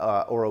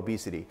or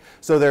obesity.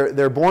 So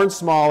they're born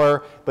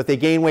smaller, but they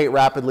gain weight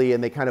rapidly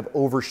and they kind of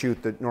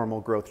overshoot the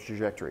normal growth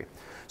trajectory.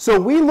 So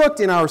we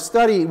looked in our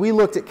study, we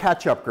looked at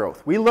catch-up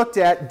growth. We looked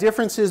at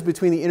differences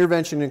between the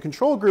intervention and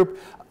control group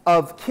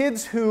of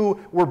kids who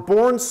were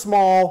born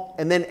small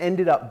and then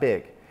ended up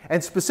big.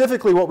 And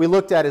specifically what we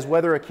looked at is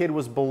whether a kid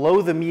was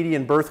below the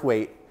median birth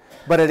weight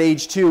but at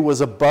age 2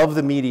 was above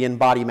the median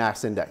body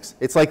mass index.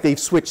 It's like they've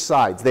switched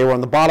sides. They were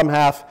on the bottom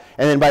half,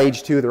 and then by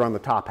age 2, they're on the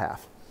top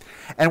half.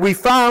 And we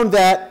found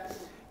that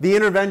the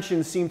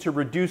interventions seem to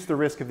reduce the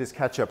risk of this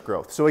catch-up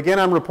growth. So again,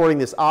 I'm reporting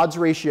this odds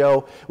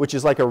ratio, which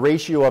is like a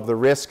ratio of the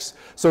risks.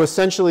 So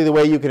essentially the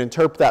way you can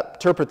interpret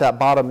that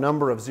bottom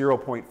number of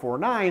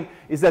 0.49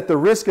 is that the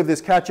risk of this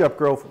catch-up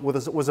growth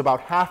was about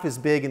half as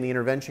big in the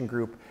intervention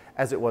group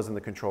as it was in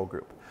the control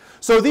group.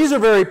 So these are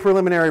very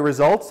preliminary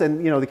results,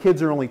 and the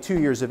kids are only 2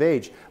 years of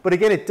age. But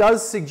again, it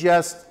does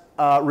suggest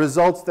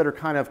results that are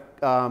kind of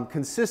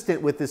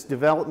consistent with this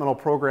developmental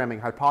programming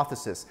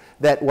hypothesis,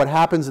 that what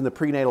happens in the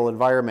prenatal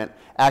environment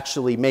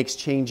actually makes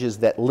changes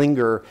that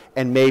linger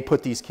and may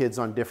put these kids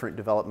on different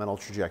developmental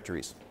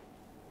trajectories.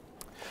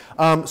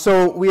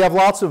 So we have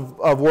lots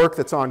of work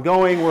that's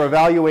ongoing. We're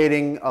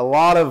evaluating a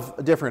lot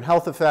of different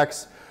health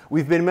effects.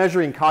 We've been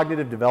measuring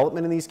cognitive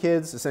development in these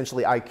kids,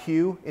 essentially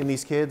IQ in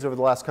these kids over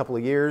the last couple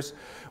of years.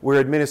 We're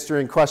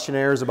administering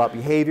questionnaires about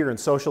behavior and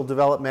social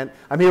development.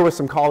 I'm here with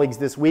some colleagues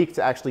this week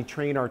to actually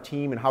train our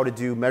team in how to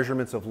do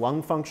measurements of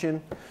lung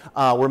function.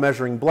 We're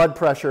measuring blood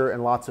pressure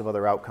and lots of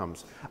other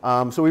outcomes.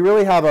 So we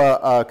really have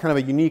a kind of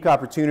a unique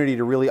opportunity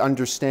to really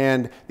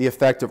understand the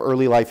effect of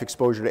early life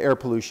exposure to air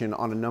pollution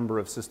on a number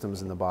of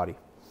systems in the body.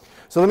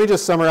 So let me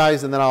just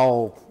summarize, and then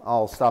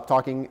I'll stop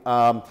talking.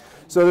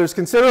 So there's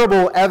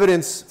considerable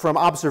evidence from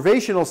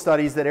observational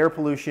studies that air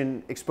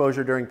pollution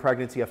exposure during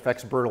pregnancy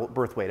affects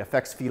birth weight,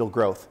 affects fetal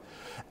growth.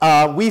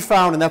 We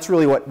found, and that's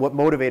really what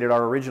motivated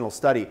our original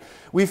study,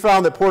 we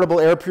found that portable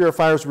air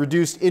purifiers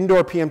reduced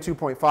indoor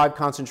PM2.5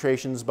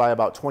 concentrations by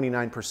about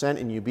 29%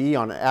 in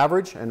UB on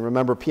average. And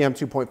remember,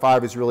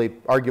 PM2.5 is really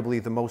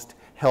arguably the most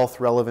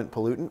health-relevant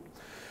pollutant.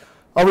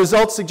 Our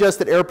results suggest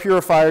that air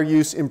purifier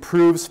use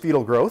improves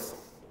fetal growth.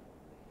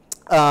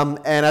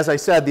 And as I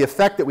said, the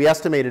effect that we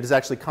estimated is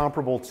actually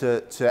comparable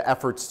to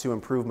efforts to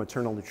improve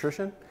maternal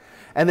nutrition.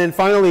 And then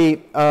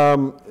finally,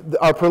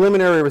 our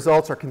preliminary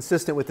results are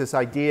consistent with this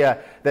idea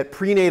that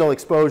prenatal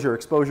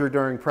exposure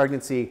during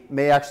pregnancy,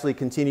 may actually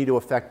continue to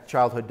affect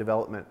childhood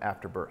development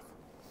after birth.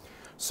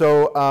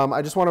 So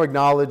I just want to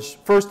acknowledge,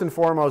 first and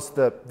foremost,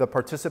 the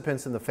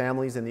participants and the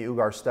families in the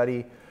UGAAR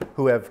study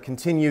who have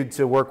continued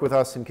to work with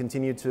us and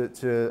continue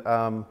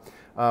to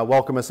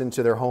welcome us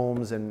into their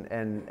homes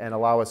and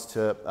allow us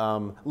to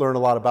learn a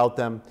lot about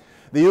them.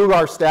 The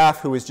UGAAR staff,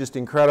 who is just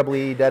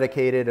incredibly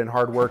dedicated and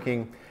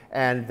hardworking,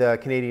 and the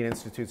Canadian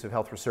Institutes of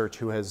Health Research,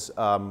 who has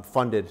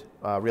funded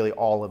really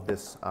all of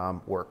this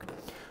work.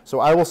 So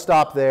I will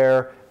stop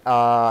there.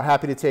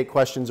 Happy to take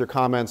questions or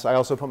comments. I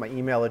also put my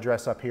email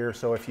address up here,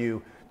 so if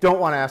you don't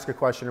want to ask a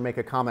question or make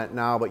a comment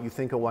now, but you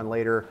think of one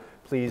later,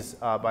 please,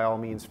 by all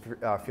means,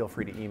 feel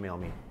free to email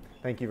me.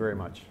 Thank you very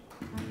much.